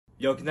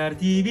ヨクナル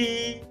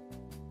TV。 ヨ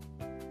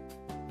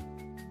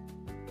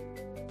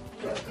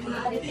ク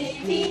ナル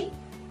TV。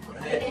 こ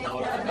れで治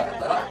らなかっ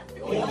たら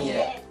病院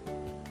へ。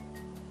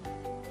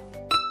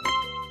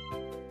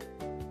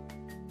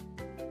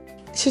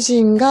主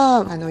人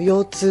が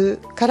腰痛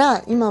か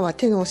ら今は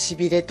手のし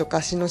びれとか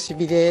足のし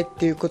びれっ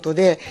ていうこと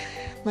で、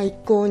一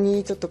向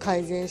にちょっと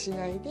改善し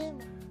ないで。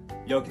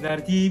ヨクナ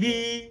ル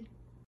TV。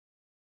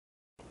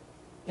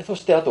 そ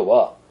してあと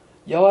は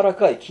柔ら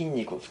かい筋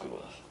肉を作るこ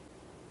とです。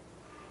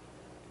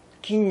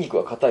筋肉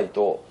が硬い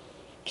と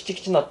キチ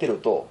キチになってる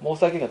と毛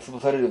細血管が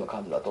潰されるような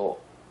感じだと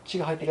血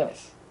が入っていかないで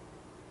す。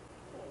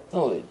な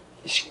ので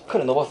しっか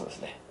り伸ばすんで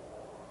すね。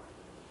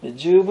で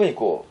十分に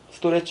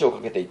ストレッチを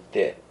かけていっ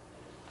て、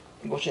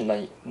ご主人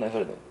何さ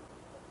れてる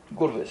の？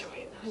ゴルフでしたっ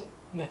け、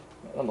ね、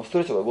スト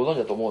レッチとかご存知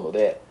だと思うの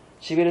で、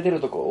しびれて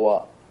るところ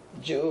は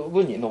十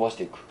分に伸ばし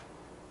ていく、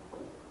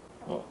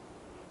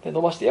で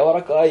伸ばして柔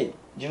らかい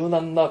柔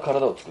軟な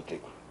体を作ってい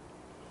く。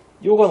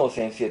ヨガの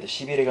先生って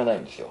しびれがない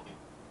んですよ。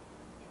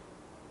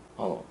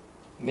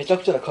めちゃ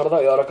くちゃな体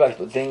が柔らかい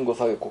人、前後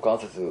左右股関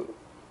節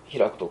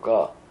開くと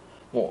か、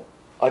も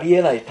うあり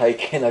えない体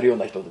型になるよう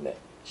な人でね、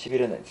しび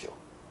れないんですよ。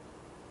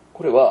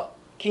これは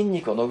筋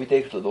肉が伸びて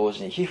いくと同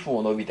時に皮膚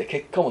も伸びて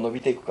血管も伸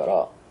びていくか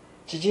ら、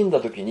縮んだ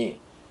時に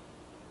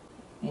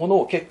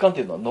血管っ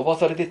ていうのは伸ば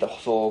されていったら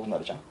細くな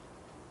るじゃん。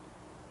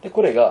で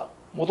これが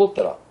戻っ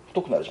たら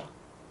太くなるじゃん。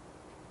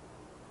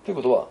という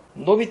ことは、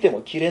伸びて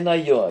も切れな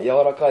いような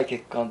柔らかい血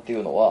管ってい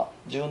うのは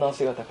柔軟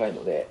性が高い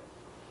ので、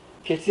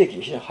血液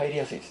が非常に入り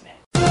やすいですね。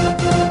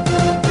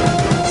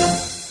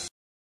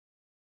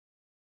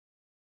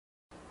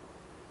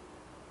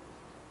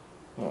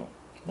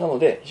なの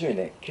で非常に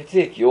ね、血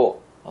液を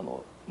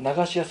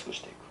流しやすく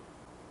していく。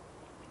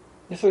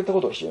でそういった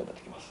ことが必要になっ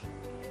てきます。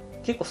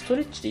結構スト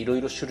レッチっていろ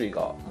いろ種類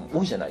が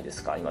多いじゃないで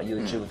すか。今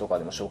YouTube とか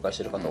でも紹介し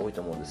てる方多い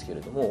と思うんですけれ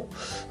ども、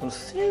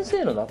先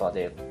生の中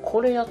で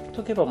これやっ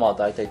とけば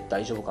大体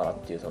大丈夫かなっ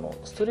ていう、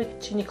ストレッ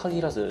チに限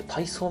らず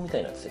体操みた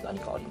いなやつって何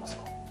かあります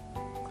か？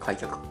開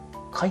脚。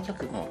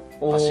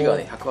足が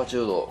ね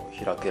180度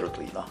開ける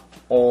といいな。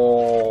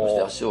そし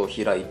て足を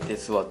開いて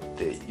座っ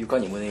て床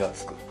に胸が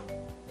つく。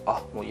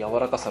もう柔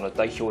らかさの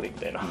代表例み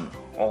たいな。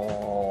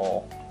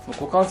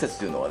股関節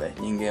というのはね、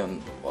人間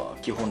は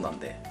基本なん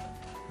で、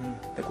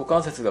股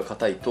関節が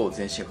硬いと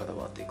全身が硬く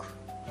なっていく。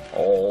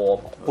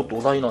ここ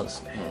土台なんで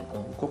すね。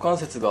股関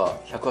節が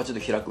180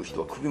度開く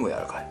人は首も柔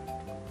らかい。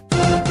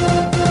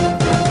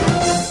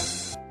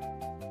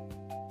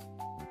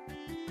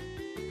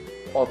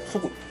そ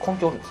こ関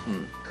係あるんですか？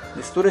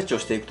でストレッチを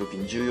していくとき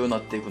に重要にな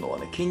っていくのは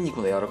ね、筋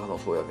肉の柔らかさも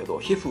そうやけど、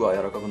皮膚が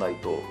柔らかくない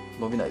と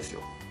伸びないですよ。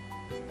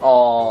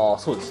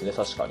そうですね、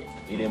確かに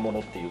入れ物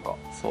っていうか。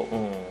そう、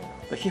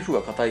皮膚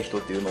が硬い人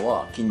っていうの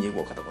は筋肉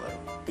が硬くなる。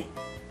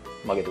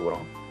曲げてごらん、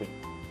ね、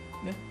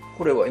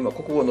これは今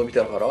ここが伸び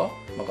たから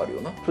曲がる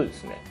よな。そうで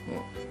すね、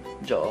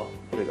じゃあこ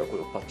れを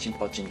パチン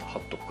パチン貼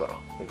っとくか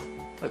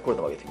ら、これ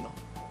で曲げてみな。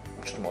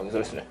ちょっと曲げづら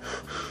いですね。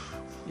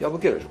破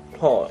けるでし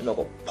ょ。なん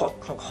か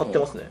張って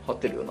ますね。張っ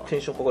てるよな。テ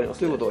ンションかかります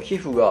ね。ということは、皮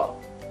膚が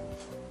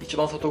一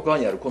番外側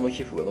にあるこの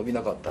皮膚が伸び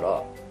なかった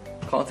ら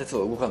関節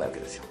は動かないわけ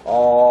ですよ。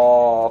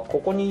こ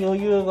こに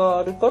余裕が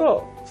あるか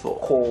ら、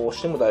こう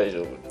しても大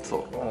丈夫。そ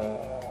う。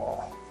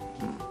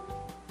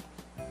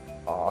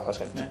確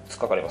かに突っ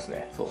かかります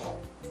ね。そう。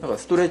だから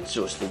ストレッ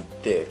チをしていっ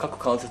て、各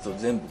関節を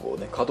全部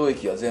可動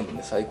域が全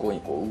部最高に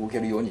動け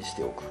るようにし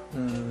ておく。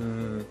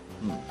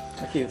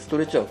スト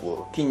レッチは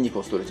筋肉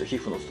のストレッチと皮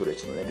膚のストレッ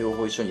チのね、両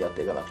方一緒にやっ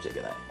ていかなくちゃい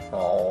けない。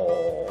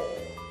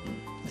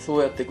そ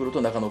うやってくる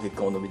と中の血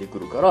管も伸びてく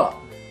るから、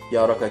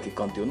柔らかい血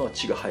管っていうのは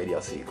血が入り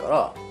やすいか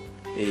ら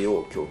栄養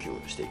を供給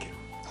していける。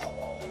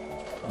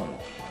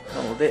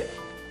なので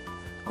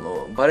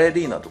バレ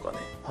リーナとかね、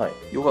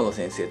ヨガの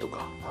先生と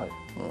か、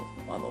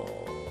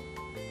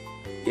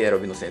エアロ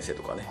ビの先生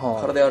とかね、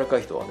体柔らか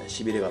い人はね、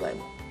しびれがない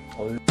も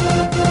ん。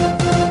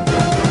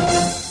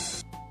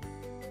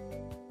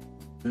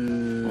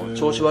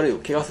調子悪い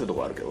怪我すると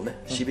こあるけどね、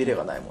しびれ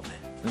がないもんね。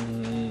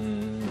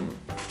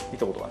見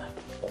たことがない。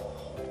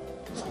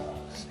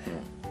す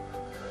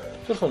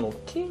み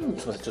ま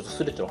せん、ちょっとス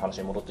トレッチの話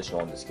に戻ってし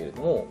まうんですけれ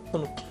ども、そ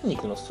の筋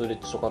肉のストレ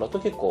ッチとかだと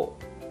結構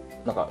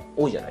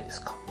多いじゃないです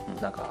か。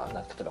例え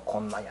ばこ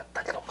んなんやっ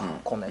たりとか、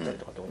こんなんやったり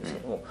とかって多いんですけ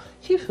ども、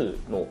皮膚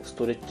のス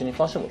トレッチに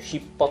関しても引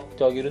っ張っ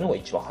てあげるのが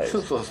一番早いで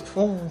す。そう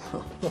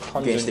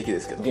原始的で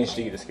すけど。原始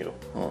的ですけど。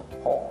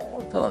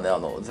ただね、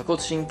坐骨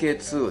神経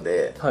痛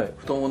で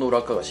太ももの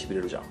裏側がしび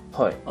れるじゃん。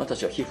あなたた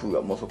ちは皮膚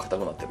がものすごく硬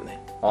くなってる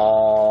ね。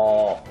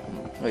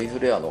いず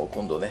れ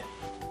今度ね、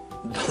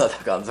どな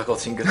たか坐骨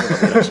神経痛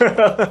がいらっしゃ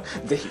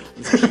るぜひ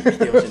見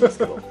てほしいんです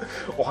けど、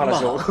お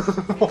話を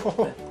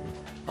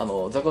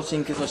坐骨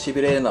神経痛のし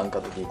びれなんか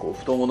の時に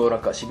太ももの裏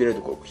からしびれる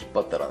ところを引っ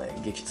張ったらね、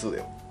激痛だ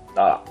よ。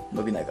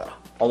伸びないから。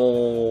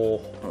そ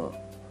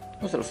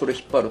したらそれ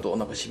引っ張る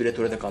としびれ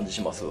取れた感じ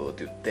しますっ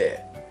て言っ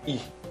て、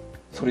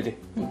それで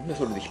引っ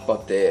張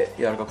って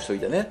柔らかくしとい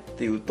てねっ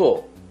て言う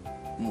と、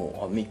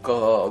もう3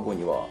日後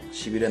には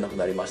しびれなく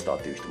なりましたっ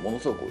ていう人もの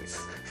すごく多いで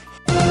す。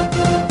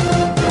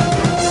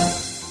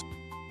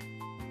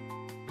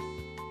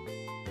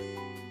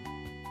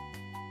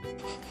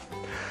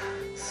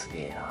す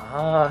げえ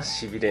なあ、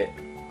しびれ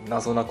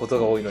謎なこと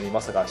が多いのに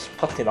まさか引っ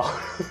張ってなる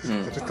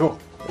と、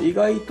意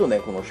外とね、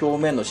この表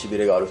面のしび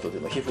れがある人ってい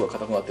うのは皮膚が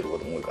硬くなってるこ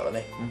とも多いから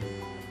ね、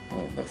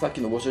だからさっ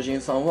きのご主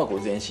人さんはこ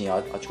う全身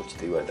あちこちっ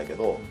て言われたけ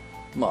ど、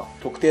まあ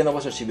特定の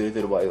場所しびれ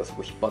てる場合はそ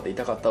こ引っ張って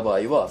痛かった場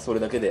合はそれ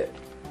だけで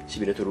し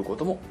びれてるこ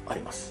ともあ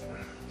ります。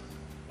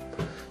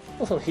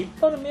その引っ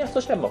張る目安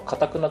としては、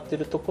硬くなってい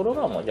るところ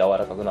が柔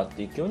らかくなっ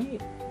ていくようにっ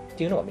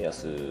ていうのが目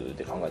安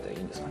で考えたらいい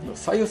んですかね。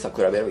左右差比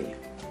べればいいよ。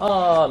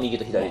ああ、右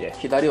と左で。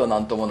左は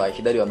何ともない、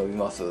左は伸び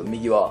ます、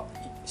右は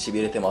し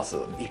びれてます、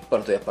引っ張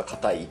るとやっぱ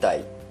硬い、痛い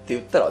って言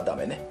ったらダ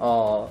メね。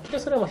ああ、で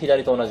それはもう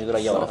左と同じぐら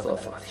い柔らかくなっ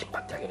てまで引っ張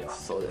ってあげれば。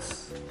そうで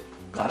す。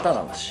簡単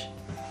な話。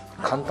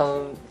簡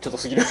単ちょっと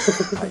すぎる、はい、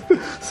素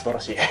晴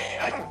らしい、はい、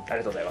ありが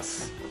とうございま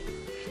す。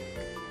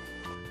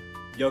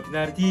よく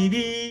なる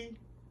TV。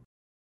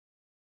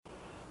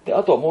 で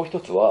あとはもう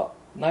一つは、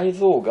内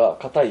臓が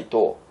硬い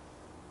と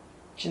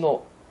血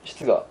の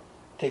質が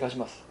低下し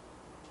ます。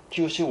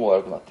吸収も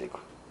悪くなっていく。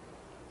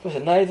そし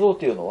て内臓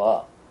というの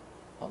は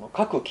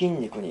各筋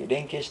肉に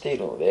連携してい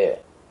るの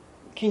で、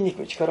筋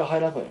肉に力が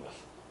入らなくなりま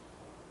す。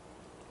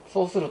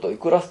そうするとい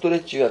くらストレ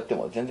ッチをやって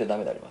も全然ダ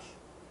メになります。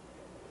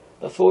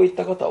だからそういっ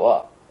た方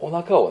はお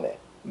腹をね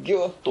ギ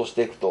ュッと押し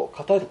ていくと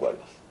硬いところが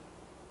あります。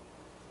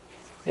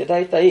で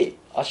大体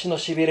足の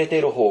しびれて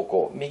いる方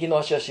向、右の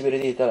足がしび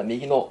れていたら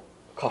右の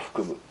下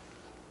腹部、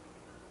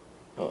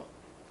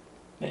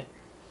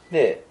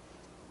で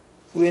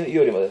上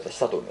よりもだいたい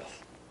下と思いま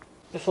す。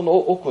でその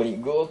奥に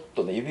ぐーっ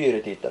とね指を入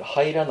れていったら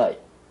入らない、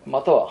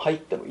または入っ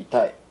ても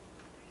痛い、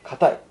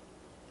硬い、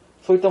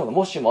そういったもの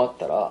もしもあっ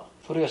たら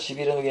それがし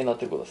びれの原因になっ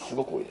ていることがす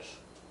ごく多いです。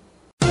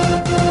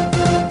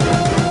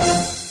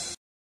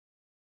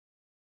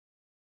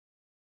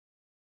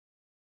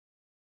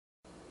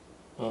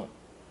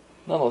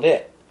なの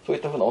でそうい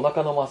ったふうなお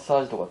腹のマッサ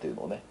ージとかっていう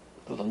のをね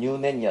どんどん入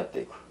念にやっ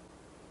ていく。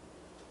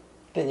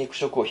で肉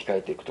食を控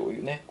えていくとい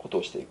うねこと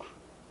をしていく。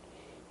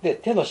で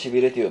手のし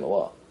びれというの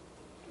は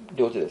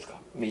両手ですか、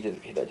右手で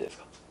すか、左手です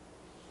か。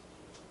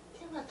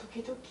手は時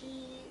々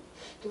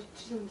どっ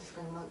ちなんです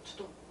かね、ち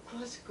ょっと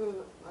詳しくあれなん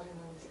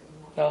です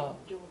けど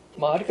両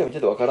手、ありか見て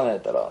てわからないん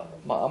だったら、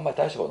あんまり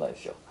大したことないで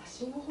すよ。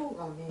足の方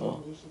がメインで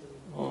ひ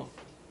どいん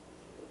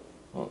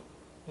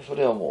です、そ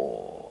れは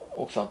も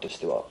う奥さんとし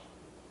ては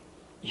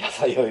野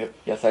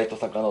菜と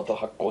魚と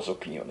発酵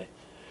食品をね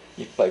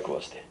いっぱい食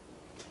わして、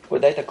こ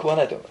れ大体食わ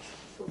ないと思いま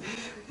す。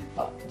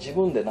自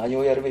分で何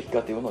をやるべき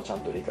かというのをちゃん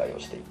と理解を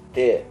していっ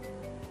て、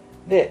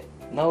で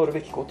治る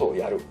べきことを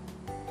やる。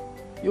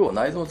要は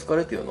内臓の疲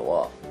れというの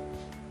は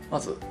ま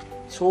ず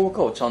消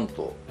化をちゃん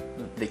と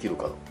できる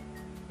か、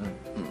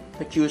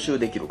で吸収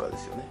できるかで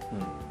すよね、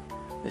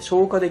で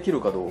消化でき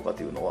るかどうか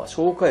というのは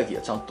消化液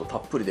がちゃんとた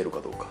っぷり出るか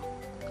どうか、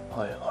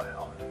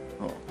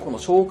この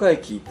消化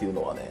液っていう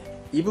のはね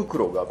胃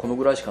袋がこの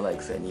ぐらいしかない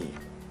くせに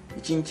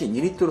1日に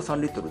2リットル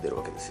3リットル出る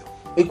わけですよ。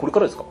これ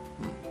からですか？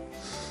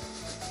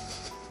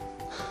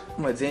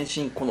お前全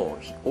身この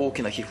大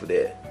きな皮膚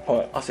で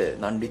汗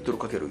何リットル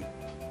かける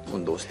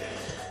運動して、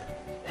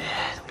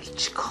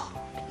1か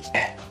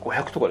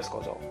500とかですか？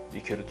じゃあ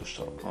いけるとし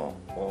たら、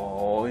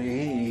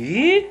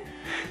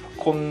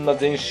こんな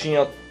全身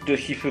ある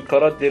皮膚か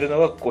ら出るの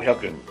が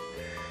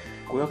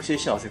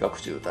500cc の汗か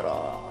くちゅうた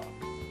ら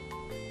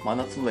真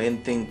夏の炎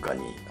天下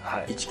に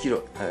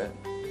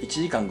1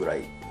時間ぐらい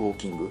ウォー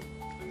キング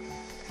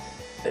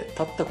で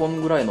たったこ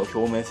んぐらいの表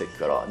面積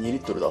から2リ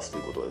ットル出すと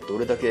いうことでど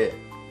れだけ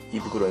胃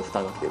袋に負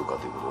担が来ているか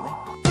ということね。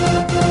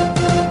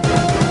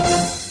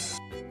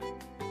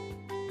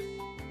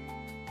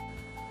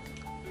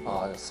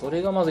そ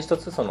れがまず一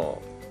つその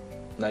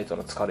内臓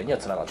の疲れには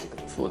つながっていく。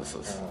そうですそ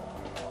うです。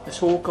で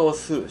消化を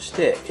し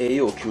て栄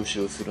養を吸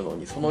収するの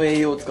にその栄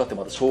養を使って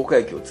また消化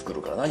液を作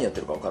るから何やっ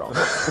てるか分からん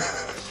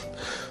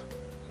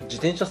自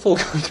転車操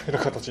業みたいな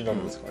形になる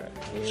んですかね、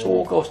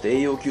消化をして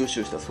栄養吸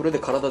収したらそれで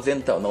体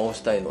全体を治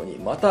したいのに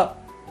また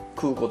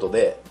食うこと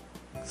で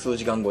数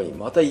時間後に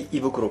また胃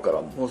袋か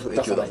らものすごい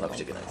液を出さなく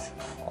ちゃいけないんですよ。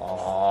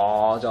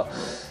じゃあ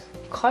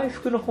回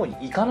復の方に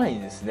行かない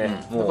んです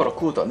ね、だから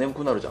食うとは眠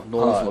くなるじゃん、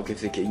脳のその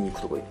血液が胃に行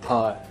くとこ行って、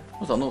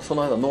その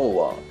間脳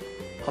は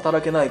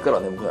働けないか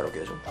ら眠くなるわけ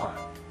でしょ、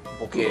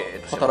ボケ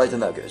ーと働いて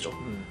ないわけでしょ、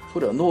そ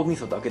れは脳み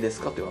そだけで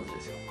すかという話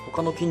ですよ。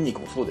他の筋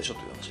肉もそうでしょと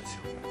いう話です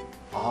よ。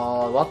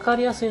分か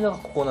りやすいのが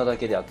ここなだ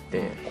けであっ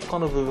て、他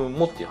の部分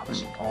もっていう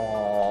話。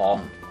そ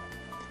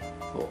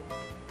う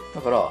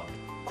だから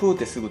食う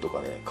てすぐと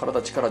かね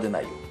体力出な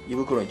いよ。胃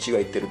袋に血が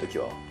いってる時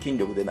は筋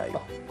力出ないよ。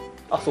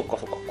そっか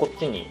こっ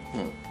ちに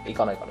行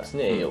かないからです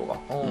ね、栄養が。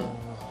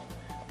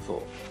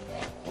そ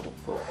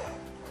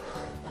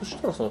し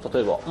たら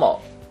例えば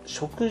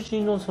食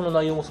事のその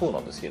内容もそうな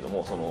んですけれど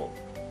も、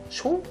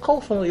消化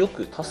をよ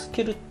く助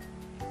ける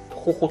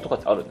方法とかっ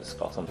てあるんです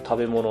か？食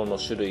べ物の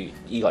種類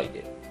以外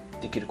で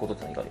できることっ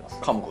て何かあります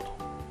か？噛むこと。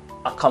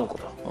噛むこ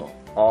と。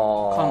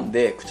噛ん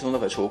で口の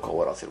中で消化を終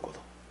わらせるこ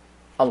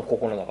と。もうこ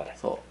この中で。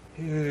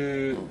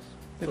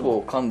で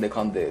こう噛んで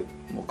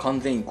もう完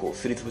全にこう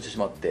すりつぶしてし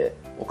まって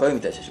おかゆ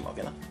みたいにしてしまうわ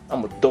けな。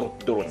もうドロ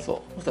ドロに。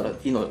そしたら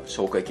胃の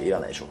消化液いら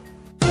ないでしょ。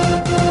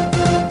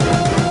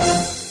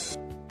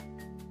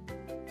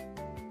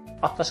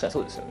あ、確かに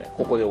そうですよね。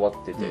ここで終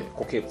わってて、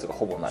固形物が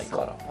ほぼないか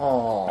ら。あ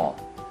あ。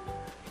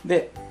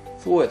で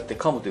そうやって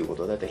噛むというこ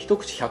とは大体一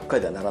口100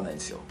回ではならないん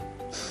ですよ。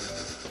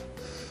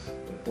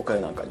おか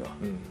ゆなんかには、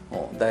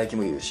唾液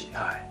もいるし、ね、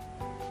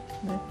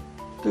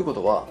というこ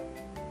とは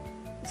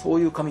そう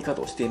いう噛み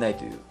方をしていない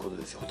ということ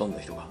ですよ、ほとんど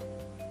の人が。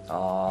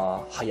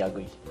ああ、早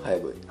食い。早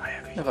食い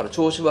だから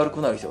調子悪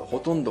くなる人がほ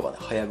とんどが、ね、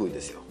早食い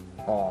ですよ。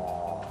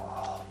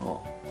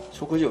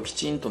食事をき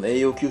ちんと、ね、栄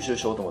養吸収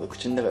しようと思って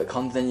口の中で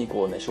完全に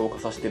こう、ね、消化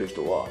させてる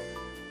人は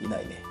い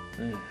ないね、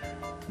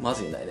ま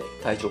ずいないね、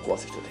体調壊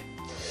す人で。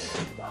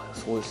まあ、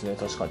そうですね、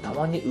確かにた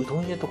まにうど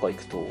ん屋とか行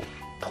くと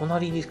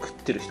隣に食っ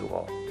てる人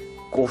が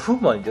5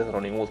分前に出たの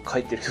にもう帰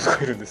ってる人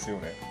がいるんですよ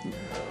ね。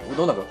う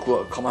どんなんか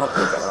噛まなくて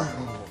いいか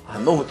ら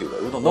飲むっていうか、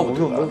うどん飲むっ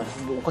ていうからね。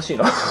おかしい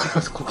な。カ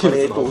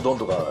レーとうどん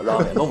とかラ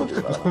ーメン飲むってい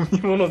うから飲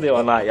み物で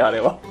はない、あれ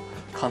は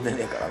噛んでね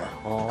えからな、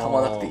噛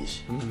まなくていい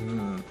し。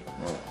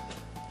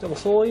でも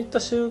そういった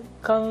習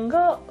慣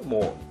が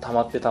もう溜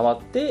まって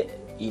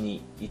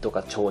胃とか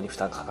腸に負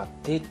担かかっ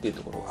てっていう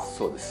ところが。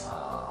そうです。だ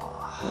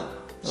か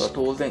ら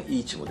当然い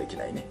い血もでき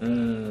ないね。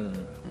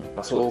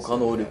消化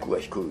能力が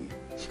低い。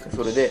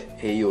それで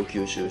栄養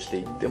吸収して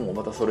いっても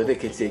またそれで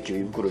血液を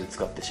胃袋で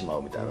使ってしま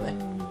うみたいなね。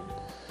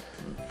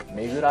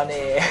巡らね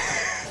え。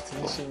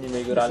全身に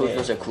巡らねえ。そういう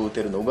人たちが食う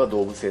てるのが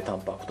動物性タン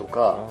パクと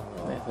か、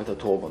ね、それと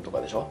糖分と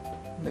かでしょ。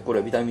でこ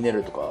れビタミネ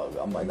ルとか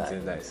があんまりない、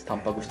タン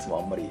パク質も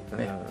あんまりね、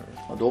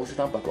動物性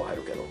タンパクは入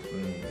るけど、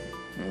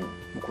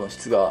この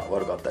質が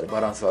悪かったり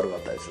バランス悪か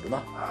ったりする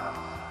な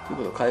という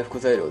ことで、回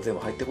復材料全部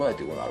入ってこない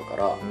ということがあるか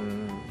ら、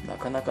な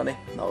かなかね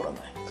治らない。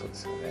そうで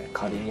すよね。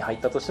仮に入っ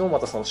たとしてもま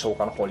たその消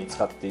化の方に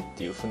使ってっ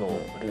ていう負の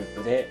ルー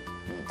プで、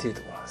っていうと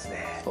ころなんです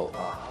ね。そ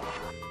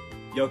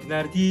うよく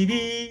なる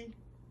TV。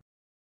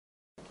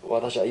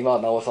 私は今は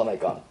治さない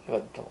かん、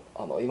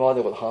今ま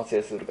でのこと反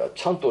省するから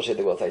ちゃんと教え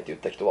てくださいって言っ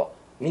た人は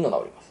みんな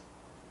治ります。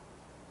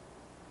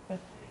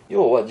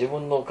要は自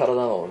分の体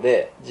なの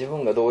で自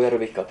分がどうやる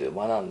べきかという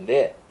のを学ん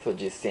でそれを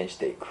実践し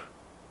ていく。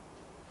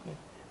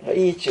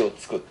いい位置を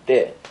作っ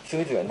て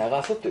隅々に流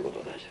すということ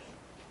が大事です。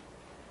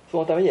そ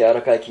のために柔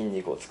らかい筋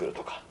肉を作る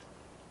とか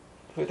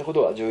そういったこ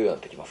とが重要になっ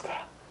てきますか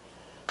ら、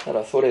だか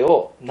らそれ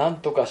を何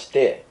とかし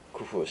て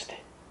工夫し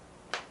て、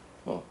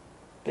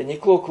で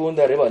肉を食うん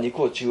であれば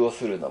肉を中和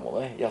するようなも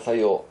のね、野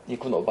菜を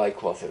肉の倍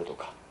食わせると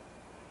か、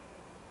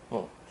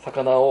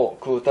魚を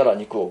食うたら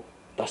肉を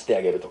出して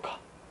あげるとか、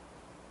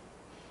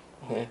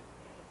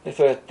で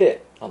そうやっ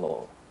て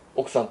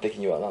奥さん的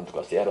には何と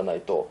かしてやらな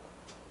いと、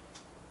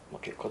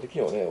結果的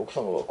にはね奥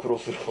さんが苦労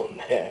するもん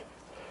ね。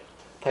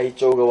体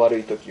調が悪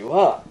い時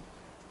は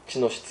血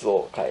の質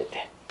を変え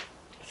て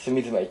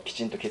隅々にき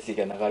ちんと血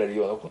液が流れる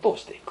ようなことを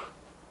していく、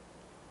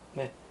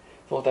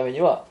そのため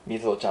には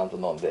水をちゃんと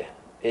飲んで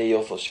栄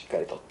養素をしっか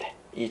りとって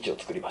いい血を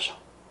作りましょう。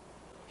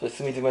それ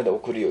隅々まで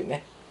送るように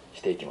ねし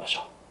ていきまし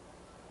ょ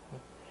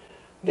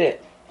う。で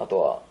あと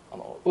は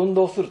運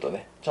動すると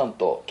ねちゃん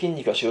と筋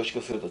肉が収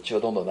縮すると血は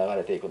どんどん流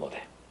れていくの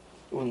で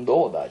運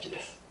動も大事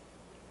です。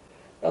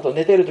あと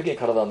寝ている時に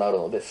体になる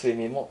ので睡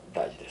眠も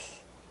大事で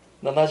す。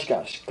7時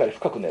間しっかり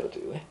深く寝ると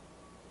いうね、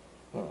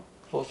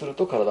そうする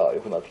と体は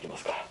良くなってきま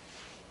すから、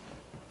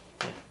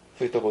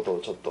そういったことを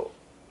ちょっと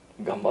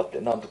頑張って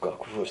なんとか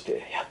工夫し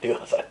てやってく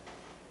ださい。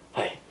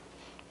はい、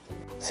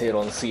正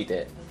論すぎ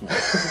て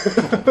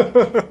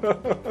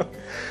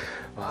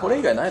これ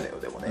以外ないのよ。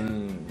でもね、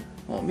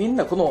もうみん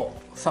なこの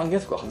3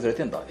原則が外れ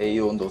てんだ。栄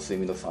養運動睡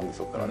眠の3原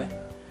則からね、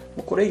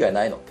もうこれ以外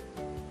ないの。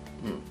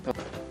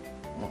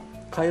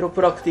カイロ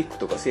プラクティック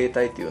とか整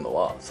体っていうの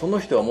はその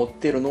人が持っ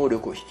ている能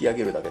力を引き上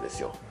げるだけです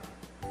よ。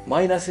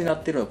マイナスにな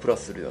っているのをプラ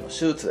スするような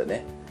手術で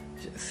ね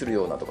する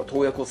ようなとか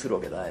投薬をする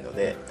わけじゃないの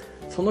で、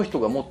その人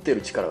が持ってい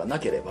る力がな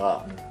けれ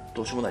ば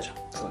どうしようもないじゃん。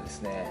そうで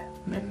すね。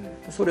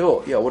それ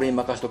をいや俺に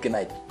任しとけ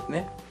ない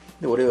ね、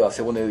で俺は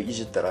背骨をい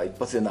じったら一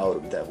発で治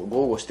るみたいな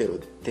豪語して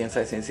る天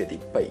才先生ってい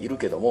っぱいいる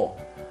けども、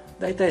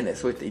大体ね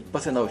そういった一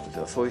発で治る人っていう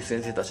のはそういう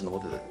先生たちのこ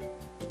とで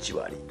1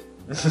割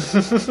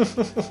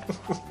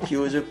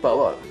90%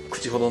 は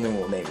口ほどに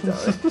もねえみたいな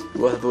ね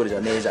噂通りじゃ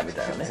ねえじゃんみ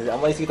たいなね。あ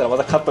んまり過ぎたらま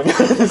たカットにな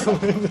るんですも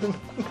んね。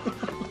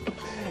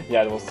い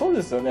やでもそう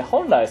ですよね。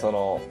本来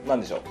な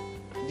んでしょう、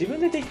自分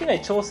でできな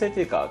い調整と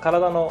いうか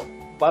体の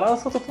バラン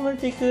スを整え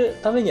ていく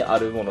ためにあ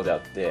るものであ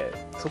って、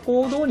そ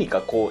こをどうに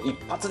かこう一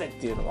発でっ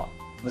ていうのは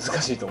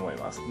難しいと思い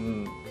ます。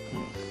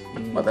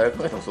誰が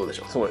考えてもそうでし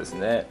ょ。そうです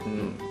ね。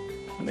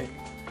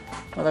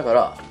だか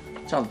ら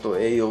ちゃんと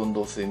栄養運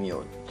動睡眠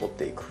をとっ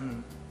ていく、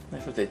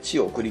そして血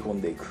を送り込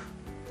んでいく、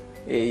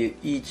い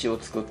い血を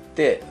作っ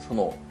てそ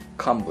の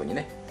患部に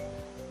ね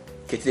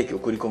血液を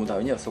送り込むた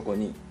めにはそこ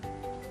に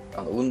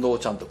運動を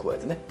ちゃんと加え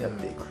てねやっ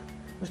ていく、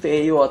そし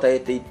て栄養を与え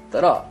ていった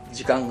ら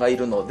時間がい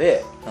るの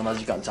で7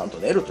時間ちゃんと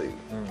寝るという、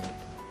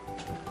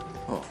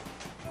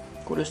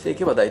これをしてい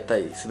けば大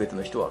体全て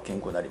の人は健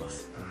康になりま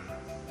す。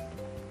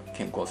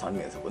健康3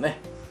原則ね。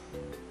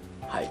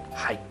はい、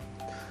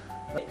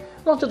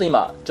もうちょっと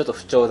今ちょっと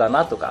不調だ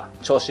なとか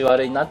調子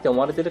悪いなって思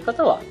われている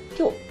方は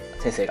今日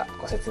先生が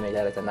ご説明い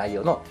ただいた内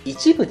容の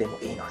一部でも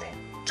いいので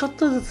ちょっ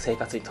とずつ生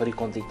活に取り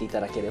込んでいっていた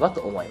だければ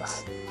と思いま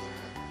す。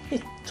で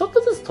ちょっと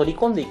ずつ取り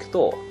込んでいく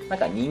となん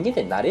か人間っ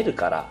て慣れる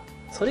から、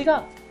それ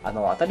が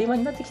当たり前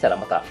になってきたら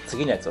また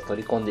次のやつを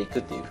取り込んでいく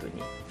っていう風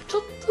にちょ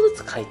っと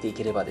ずつ変えてい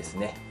ければです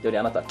ね、より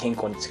あなたは健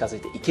康に近づ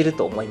いていける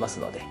と思います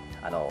ので、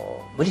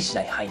無理し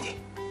ない範囲で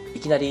い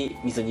きなり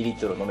水2リッ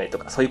トル飲めと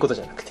かそういうこと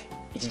じゃなくて、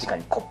1時間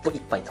にコップ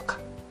1杯とか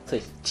そう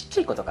いうちっち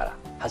ゃいことから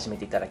始め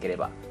ていただけれ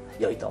ば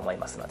良いと思い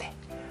ますので、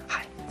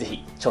はい、ぜ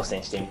ひ挑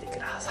戦してみてく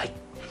ださい。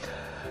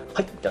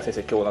はい、じゃあ先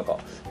生、今日なんか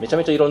めちゃ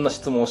めちゃいろんな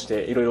質問をし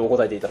ていろいろお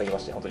答えていただきま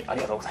して本当にあり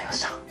がとうございま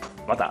した。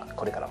また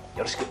これからも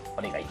よろしく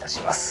お願いいた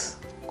しま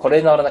す。これ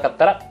で治らなかっ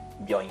たら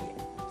病院へ。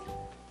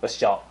ご視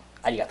聴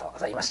ありがとうご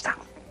ざいました。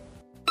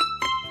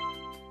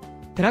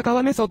寺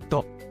川メソッ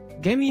ド。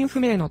原因不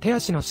明の手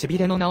足のしび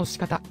れの治し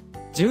方。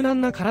柔軟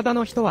な体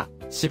の人は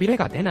しびれ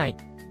が出ない。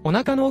お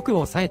腹の奥を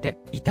押さえて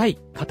痛い、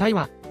硬い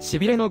はし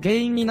びれの原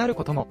因になる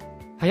ことも。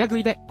早食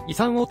いで胃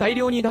酸を大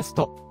量に出す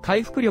と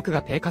回復力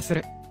が低下す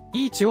る。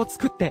いい血を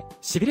作って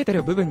しびれて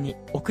る部分に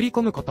送り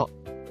込むこと。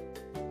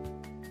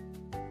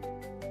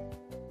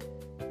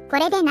こ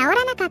れで治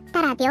らなかっ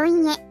たら病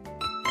院へ。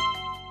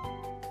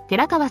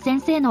寺川先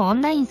生のオ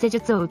ンライン施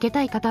術を受け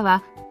たい方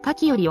は下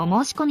記よりお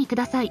申し込みく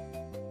ださい。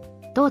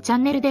当チャ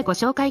ンネルでご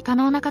紹介可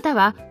能な方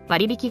は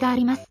割引があ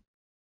ります。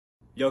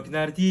ヨク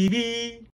ナル TV